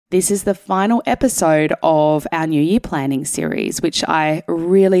This is the final episode of our New Year planning series, which I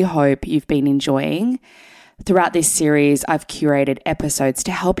really hope you've been enjoying. Throughout this series, I've curated episodes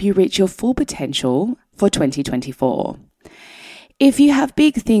to help you reach your full potential for 2024. If you have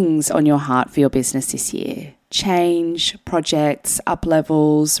big things on your heart for your business this year, change, projects, up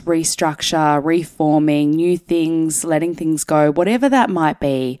levels, restructure, reforming, new things, letting things go, whatever that might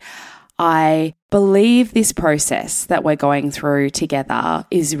be, I believe this process that we're going through together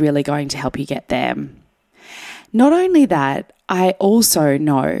is really going to help you get there. Not only that, I also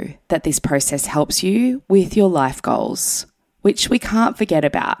know that this process helps you with your life goals, which we can't forget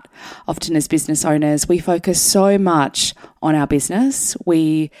about. Often as business owners, we focus so much on our business.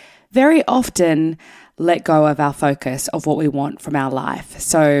 We very often let go of our focus of what we want from our life.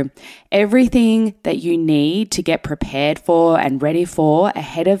 So everything that you need to get prepared for and ready for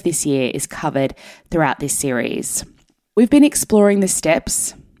ahead of this year is covered throughout this series. We've been exploring the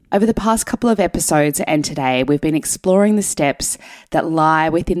steps over the past couple of episodes, and today we've been exploring the steps that lie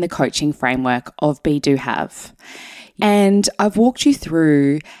within the coaching framework of Be Do Have. And I've walked you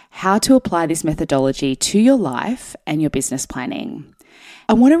through how to apply this methodology to your life and your business planning.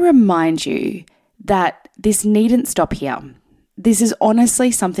 I want to remind you that this needn't stop here. This is honestly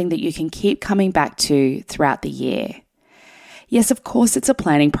something that you can keep coming back to throughout the year. Yes, of course, it's a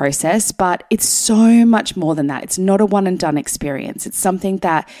planning process, but it's so much more than that. It's not a one and done experience. It's something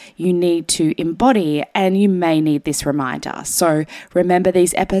that you need to embody, and you may need this reminder. So remember,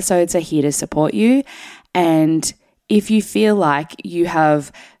 these episodes are here to support you. And if you feel like you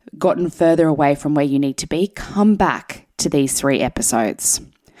have gotten further away from where you need to be, come back to these 3 episodes.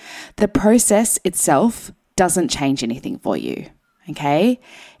 The process itself doesn't change anything for you, okay?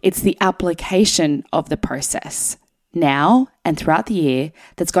 It's the application of the process now and throughout the year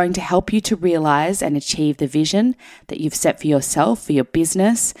that's going to help you to realize and achieve the vision that you've set for yourself, for your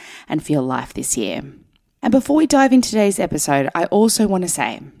business, and for your life this year. And before we dive into today's episode, I also want to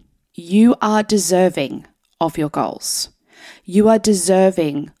say, you are deserving of your goals. You are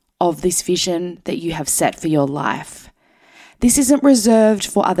deserving of this vision that you have set for your life. This isn't reserved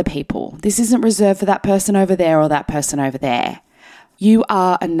for other people. This isn't reserved for that person over there or that person over there. You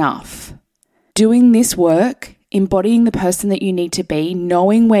are enough. Doing this work, embodying the person that you need to be,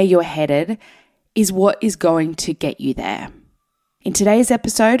 knowing where you're headed, is what is going to get you there. In today's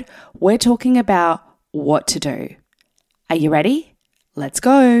episode, we're talking about what to do. Are you ready? Let's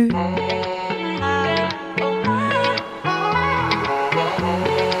go.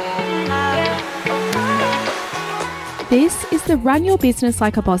 This is the Run Your Business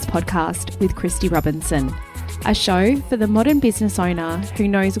Like a Boss podcast with Christy Robinson, a show for the modern business owner who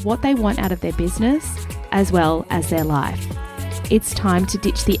knows what they want out of their business as well as their life. It's time to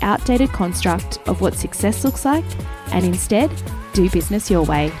ditch the outdated construct of what success looks like and instead do business your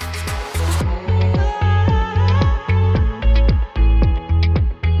way.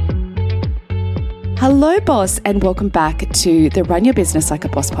 Hello, boss, and welcome back to the Run Your Business Like a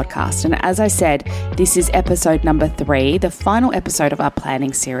Boss podcast. And as I said, this is episode number 3, the final episode of our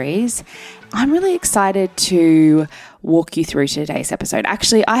planning series. I'm really excited to walk you through today's episode.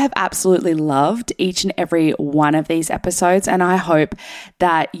 Actually, I have absolutely loved each and every one of these episodes, and I hope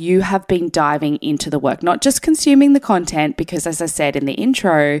that you have been diving into the work, not just consuming the content, because as I said in the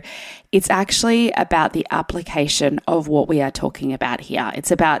intro, it's actually about the application of what we are talking about here.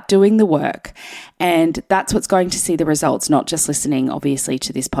 It's about doing the work, and that's what's going to see the results, not just listening, obviously,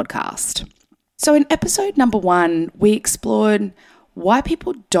 to this podcast. So in episode number 1, we explored why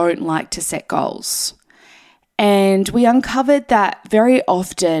people don't like to set goals. And we uncovered that very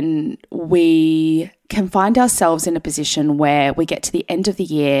often we can find ourselves in a position where we get to the end of the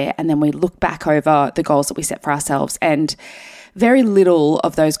year and then we look back over the goals that we set for ourselves, and very little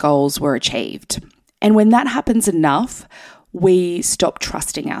of those goals were achieved. And when that happens enough, we stop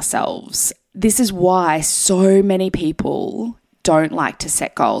trusting ourselves. This is why so many people don't like to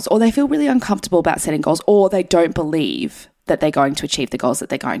set goals, or they feel really uncomfortable about setting goals, or they don't believe that they're going to achieve the goals that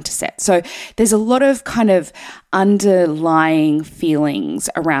they're going to set. So there's a lot of kind of underlying feelings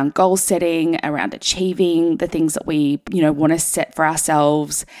around goal setting, around achieving the things that we, want to set for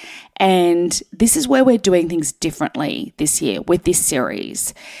ourselves. And this is where we're doing things differently this year with this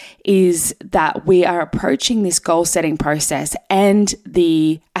series, is that we are approaching this goal setting process and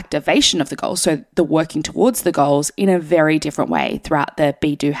the activation of the goals, so the working towards the goals, in a very different way throughout the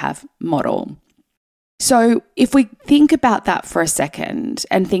Be Do Have model. So if we think about that for a second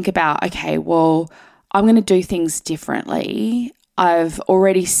and think about, okay, well, I'm going to do things differently. I've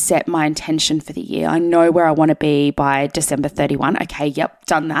already set my intention for the year. I know where I want to be by December 31. Okay, yep,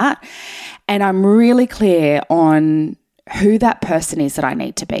 done that. And I'm really clear on who that person is that I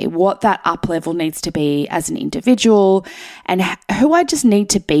need to be, what that up level needs to be as an individual, and who I just need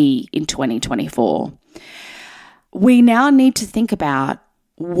to be in 2024. We now need to think about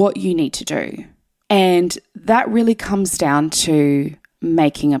what you need to do. And that really comes down to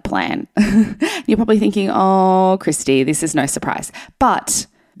making a plan. You're probably thinking, oh, Christy, this is no surprise. But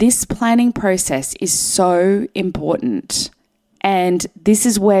this planning process is so important. And this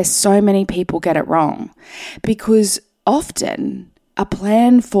is where so many people get it wrong, because often a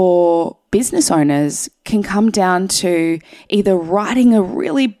plan for business owners can come down to either writing a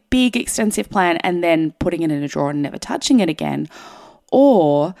really big, extensive plan and then putting it in a drawer and never touching it again,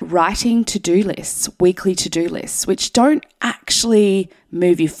 or writing to-do lists, weekly to-do lists, which don't actually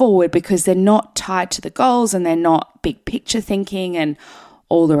move you forward because they're not tied to the goals and they're not big picture thinking and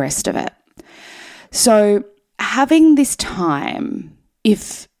all the rest of it. So having this time,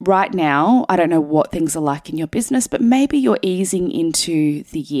 if right now, I don't know what things are like in your business, but maybe you're easing into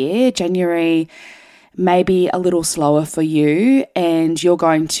the year, January, maybe a little slower for you, and you're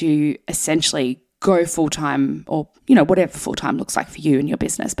going to essentially go full-time, or, whatever full-time looks like for you in your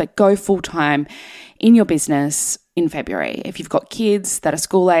business, but go full-time in your business in February. If you've got kids that are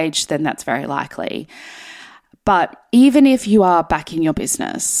school age, then that's very likely. But even if you are back in your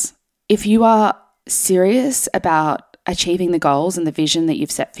business, if you are serious about achieving the goals and the vision that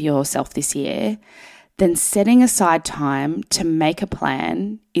you've set for yourself this year, then setting aside time to make a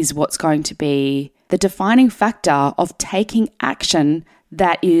plan is what's going to be the defining factor of taking action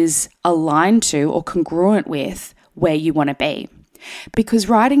that is aligned to or congruent with where you want to be. Because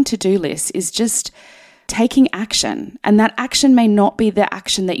writing to-do lists is just taking action, and that action may not be the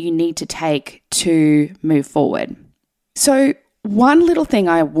action that you need to take to move forward. So one little thing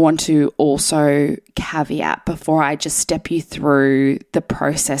I want to also caveat before I just step you through the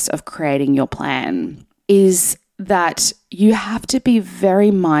process of creating your plan is that you have to be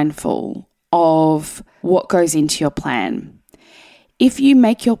very mindful of what goes into your plan. If you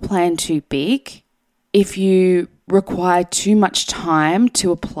make your plan too big, if you require too much time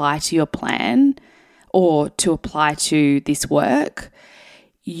to apply to your plan or to apply to this work,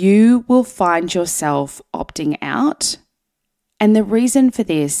 you will find yourself opting out. And the reason for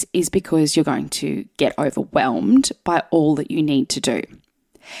this is because you're going to get overwhelmed by all that you need to do.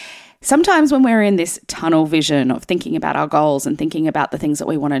 Sometimes when we're in this tunnel vision of thinking about our goals and thinking about the things that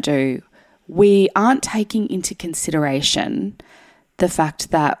we want to do, we aren't taking into consideration the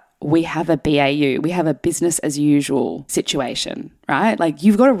fact that we have a BAU, we have a business as usual situation, right? Like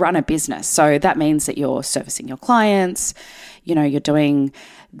you've got to run a business. So that means that you're servicing your clients, you're doing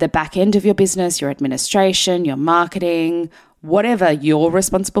the back end of your business, your administration, your marketing, whatever you're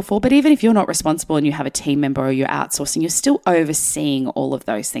responsible for. But even if you're not responsible and you have a team member or you're outsourcing, you're still overseeing all of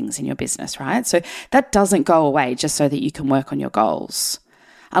those things in your business, right? So that doesn't go away just so that you can work on your goals.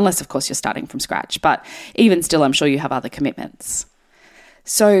 Unless, of course, you're starting from scratch. But even still, I'm sure you have other commitments.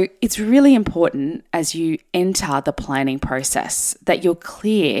 So it's really important as you enter the planning process that you're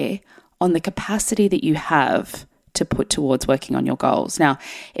clear on the capacity that you have to put towards working on your goals. Now,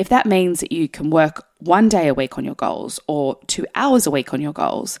 if that means that you can work 1 day a week on your goals or 2 hours a week on your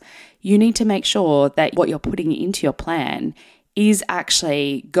goals, you need to make sure that what you're putting into your plan is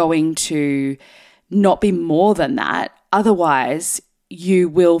actually going to not be more than that. Otherwise, you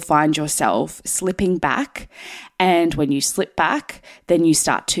will find yourself slipping back. And when you slip back, then you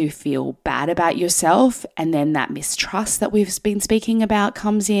start to feel bad about yourself. And then that mistrust that we've been speaking about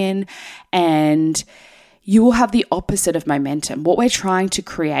comes in, and you will have the opposite of momentum. What we're trying to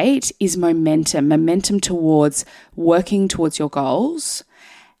create is momentum towards working towards your goals.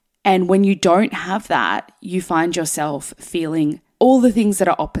 And when you don't have that, you find yourself feeling all the things that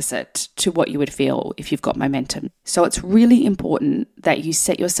are opposite to what you would feel if you've got momentum. So it's really important that you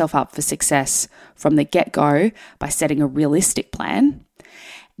set yourself up for success from the get-go by setting a realistic plan,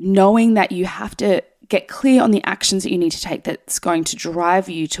 knowing that you have to get clear on the actions that you need to take that's going to drive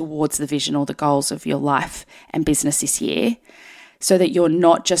you towards the vision or the goals of your life and business this year, so that you're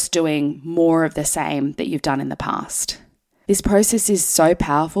not just doing more of the same that you've done in the past. This process is so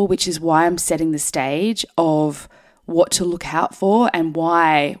powerful, which is why I'm setting the stage of what to look out for and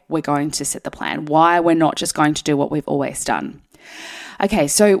why we're going to set the plan, why we're not just going to do what we've always done. Okay,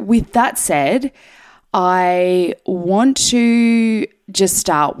 so with that said, I want to just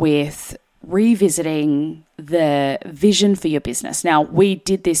start with revisiting the vision for your business. Now, we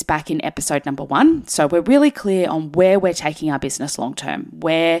did this back in episode number 1. So we're really clear on where we're taking our business long term.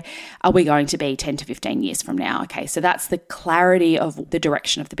 Where are we going to be 10 to 15 years from now? Okay, so that's the clarity of the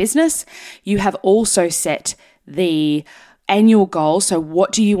direction of the business. You have also set the annual goal. So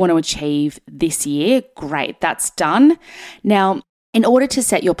what do you want to achieve this year? Great, that's done. Now, in order to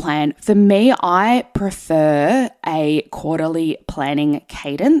set your plan, for me, I prefer a quarterly planning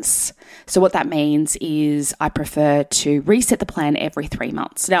cadence. So what that means is I prefer to reset the plan every 3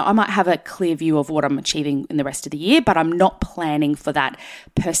 months. Now, I might have a clear view of what I'm achieving in the rest of the year, but I'm not planning for that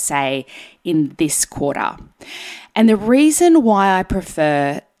per se in this quarter. And the reason why I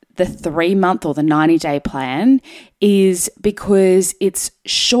prefer the 3-month or the 90-day plan is because it's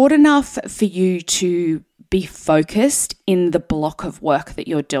short enough for you to be focused in the block of work that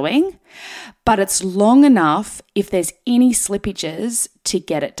you're doing, but it's long enough if there's any slippages to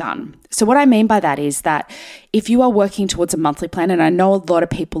get it done. So what I mean by that is that if you are working towards a monthly plan, and I know a lot of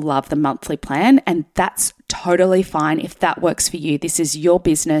people love the monthly plan, and that's totally fine if that works for you. This is your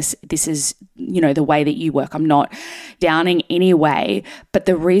business. This is, the way that you work. I'm not downing any way, but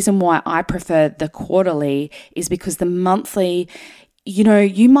the reason why I prefer the quarterly is because the monthly,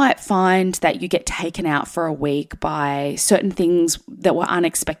 you might find that you get taken out for a week by certain things that were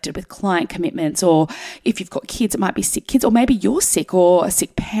unexpected with client commitments, or if you've got kids, it might be sick kids, or maybe you're sick or a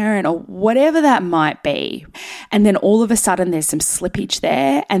sick parent or whatever that might be. And then all of a sudden there's some slippage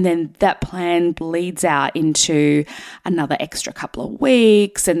there, and then that plan bleeds out into another extra couple of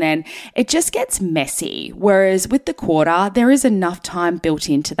weeks, and then it just gets messy. Whereas with the quarter, there is enough time built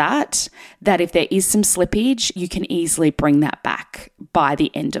into that if there is some slippage, you can easily bring that back by the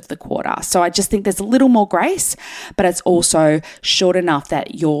end of the quarter. So I just think there's a little more grace, but it's also short enough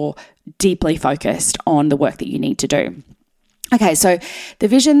that you're deeply focused on the work that you need to do. Okay, so the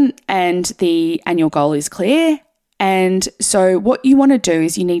vision and the annual goal is clear. And so what you want to do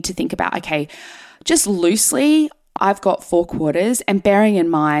is you need to think about, okay, just loosely, I've got 4 quarters, and bearing in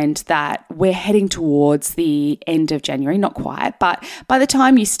mind that we're heading towards the end of January, not quite, but by the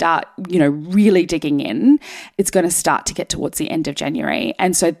time you start, really digging in, it's going to start to get towards the end of January.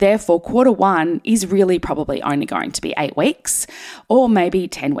 And so therefore, quarter 1 is really probably only going to be 8 weeks or maybe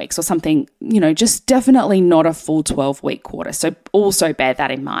 10 weeks or something, just definitely not a full 12-week quarter. So also bear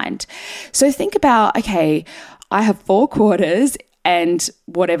that in mind. So think about, okay, I have 4 quarters and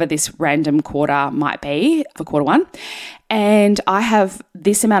whatever this random quarter might be for quarter 1. And I have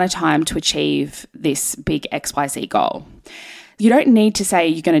this amount of time to achieve this big XYZ goal. You don't need to say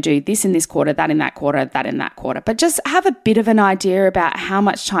you're going to do this in this quarter, that in that quarter, that in that quarter, but just have a bit of an idea about how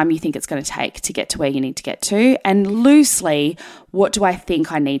much time you think it's going to take to get to where you need to get to, and loosely, what do I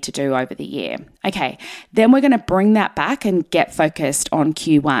think I need to do over the year? Okay, then we're going to bring that back and get focused on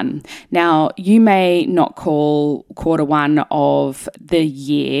Q1. Now, you may not call quarter 1 of the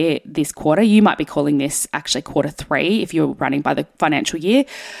year this quarter. You might be calling this actually quarter 3 if you're running by the financial year.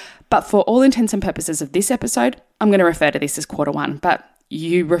 But for all intents and purposes of this episode, I'm going to refer to this as quarter 1, but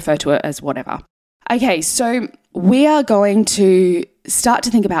you refer to it as whatever. Okay, so we are going to start to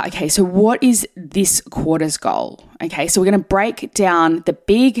think about, okay, so what is this quarter's goal? Okay, so we're going to break down the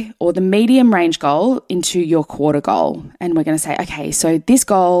big or the medium range goal into your quarter goal. And we're going to say, okay, so this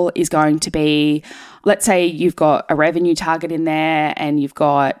goal is going to be, let's say you've got a revenue target in there, and you've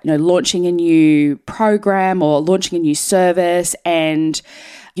got, launching a new program or launching a new service, and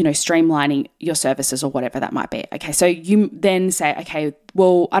streamlining your services or whatever that might be. Okay, so you then say, okay,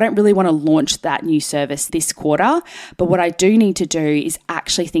 well, I don't really want to launch that new service this quarter, but what I do need to do is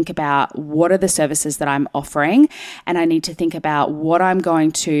actually think about what are the services that I'm offering, and I need to think about what I'm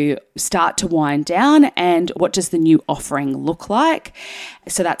going to start to wind down and what does the new offering look like.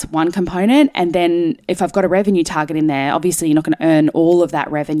 So that's one component. And then if I've got a revenue target in there, obviously you're not going to earn all of that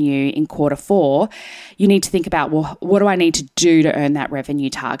revenue in quarter 4. You need to think about, well, what do I need to do to earn that revenue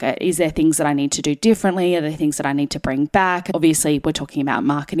target? Is there things that I need to do differently? Are there things that I need to bring back? Obviously, we're talking about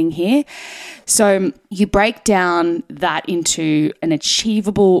marketing here. So you break down that into an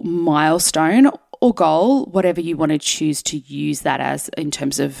achievable milestone or goal, whatever you want to choose to use that as in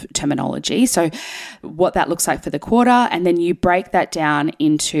terms of terminology. So what that looks like for the quarter, and then you break that down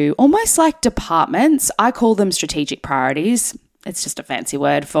into almost like departments. I call them strategic priorities. It's just a fancy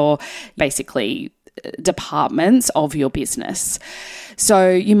word for basically departments of your business.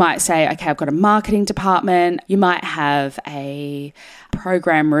 So you might say, okay, I've got a marketing department. You might have a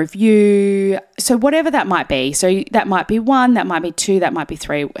program review. So whatever that might be. So that might be 1, that might be 2, that might be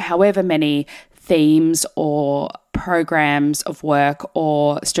 3, however many themes or programs of work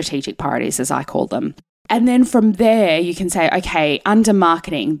or strategic priorities, as I call them. And then from there, you can say, okay, under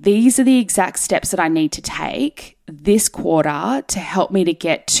marketing, these are the exact steps that I need to take this quarter to help me to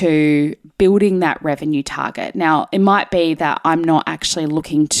get to building that revenue target. Now, it might be that I'm not actually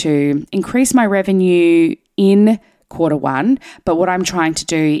looking to increase my revenue in Q1, but what I'm trying to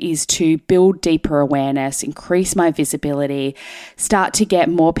do is to build deeper awareness, increase my visibility, start to get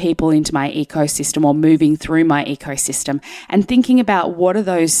more people into my ecosystem or moving through my ecosystem, and thinking about what do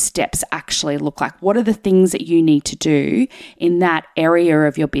those steps actually look like? What are the things that you need to do in that area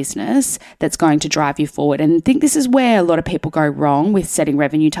of your business that's going to drive you forward? And I think this is where a lot of people go wrong with setting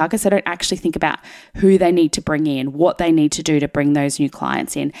revenue targets. They don't actually think about who they need to bring in, what they need to do to bring those new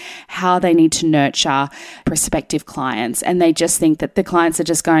clients in, how they need to nurture prospective clients. And they just think that the clients are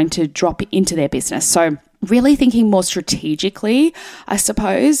just going to drop into their business. So really thinking more strategically, I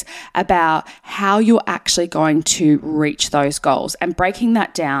suppose, about how you're actually going to reach those goals and breaking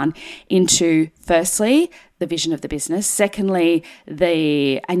that down into, firstly, the vision of the business, secondly,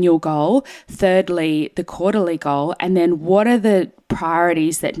 the annual goal, thirdly, the quarterly goal, and then what are the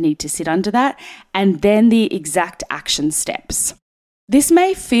priorities that need to sit under that, and then the exact action steps. This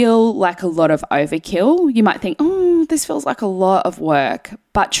may feel like a lot of overkill. You might think, oh, this feels like a lot of work.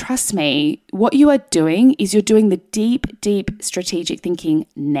 But trust me, what you are doing is you're doing the deep strategic thinking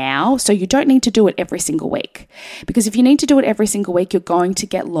now. So you don't need to do it every single week. Because if you need to do it every single week, you're going to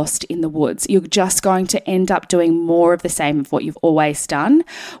get lost in the woods. You're just going to end up doing more of the same of what you've always done.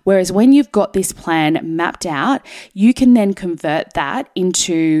 Whereas when you've got this plan mapped out, you can then convert that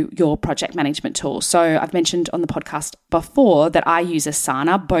into your project management tool. So I've mentioned on the podcast before that I use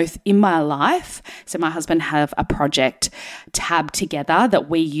Asana both in my life. So my husband have a project tab together that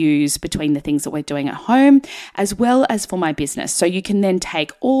we use between the things that we're doing at home, as well as for my business. So you can then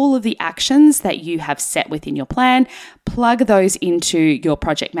take all of the actions that you have set within your plan, plug those into your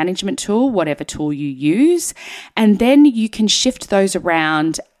project management tool, whatever tool you use, and then you can shift those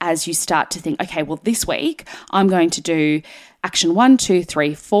around as you start to think, okay, well, this week I'm going to do action 1, 2,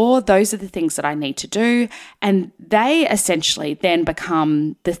 3, 4. Those are the things that I need to do. And they essentially then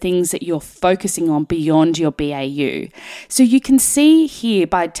become the things that you're focusing on beyond your BAU. So you can see here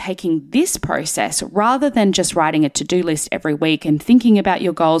by taking this process, rather than just writing a to-do list every week and thinking about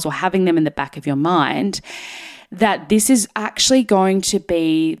your goals or having them in the back of your mind, that this is actually going to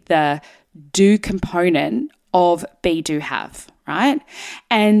be the do component of be, do, have. Right?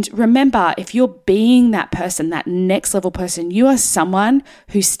 And remember, if you're being that person, that next level person, you are someone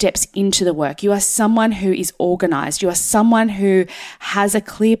who steps into the work. You are someone who is organized. You are someone who has a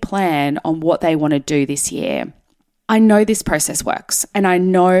clear plan on what they want to do this year. I know this process works, and I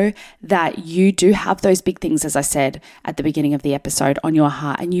know that you do have those big things, as I said at the beginning of the episode, on your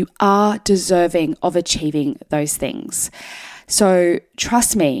heart, and you are deserving of achieving those things. So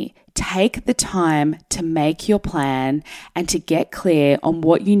trust me, take the time to make your plan and to get clear on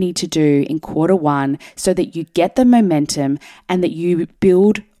what you need to do in Q1 so that you get the momentum and that you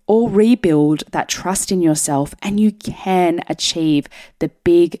build or rebuild that trust in yourself and you can achieve the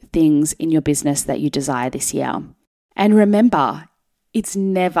big things in your business that you desire this year. And remember, it's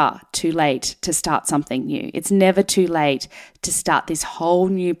never too late to start something new. It's never too late to start this whole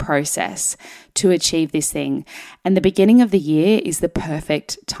new process to achieve this thing. And the beginning of the year is the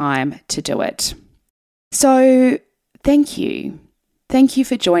perfect time to do it. So thank you. Thank you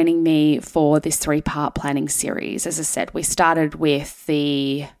for joining me for this 3-part planning series. As I said, we started with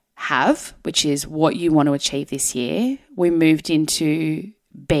the have, which is what you want to achieve this year. We moved into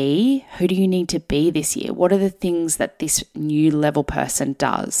be, who do you need to be this year? What are the things that this new level person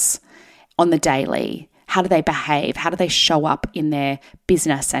does on the daily? How do they behave? How do they show up in their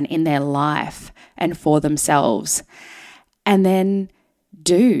business and in their life and for themselves? And then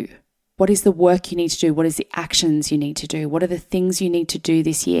do. What is the work you need to do? What is the actions you need to do? What are the things you need to do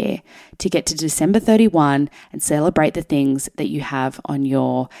this year to get to December 31 and celebrate the things that you have on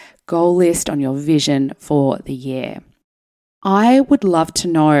your goal list, on your vision for the year? I would love to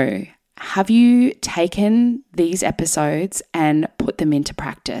know, have you taken these episodes and put them into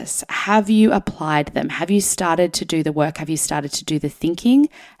practice? Have you applied them? Have you started to do the work? Have you started to do the thinking?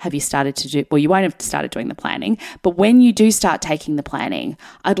 Have you started to do, well, you won't have started doing the planning, but when you do start taking the planning,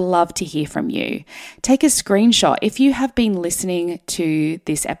 I'd love to hear from you. Take a screenshot. If you have been listening to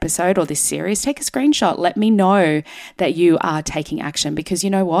this episode or this series, take a screenshot. Let me know that you are taking action, because you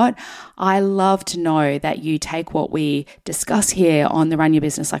know what? I love to know that you take what we discuss here on the Run Your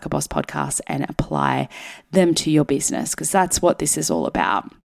Business Like a Boss podcast and apply them to your business, because that's what this is all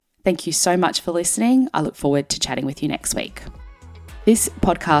about. Thank you so much for listening. I look forward to chatting with you next week. This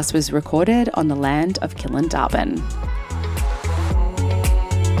podcast was recorded on the land of Kilindarbin.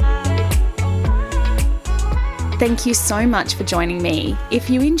 Thank you so much for joining me. If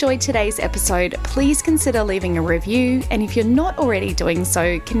you enjoyed today's episode, please consider leaving a review. And if you're not already doing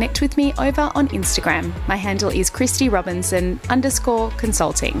so, connect with me over on Instagram. My handle is Christy Robinson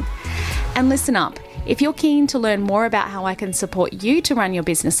 _consulting. And listen up. If you're keen to learn more about how I can support you to run your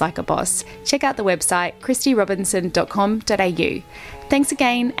business like a boss, check out the website christyrobinson.com.au. Thanks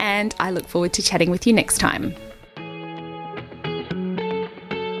again, and I look forward to chatting with you next time.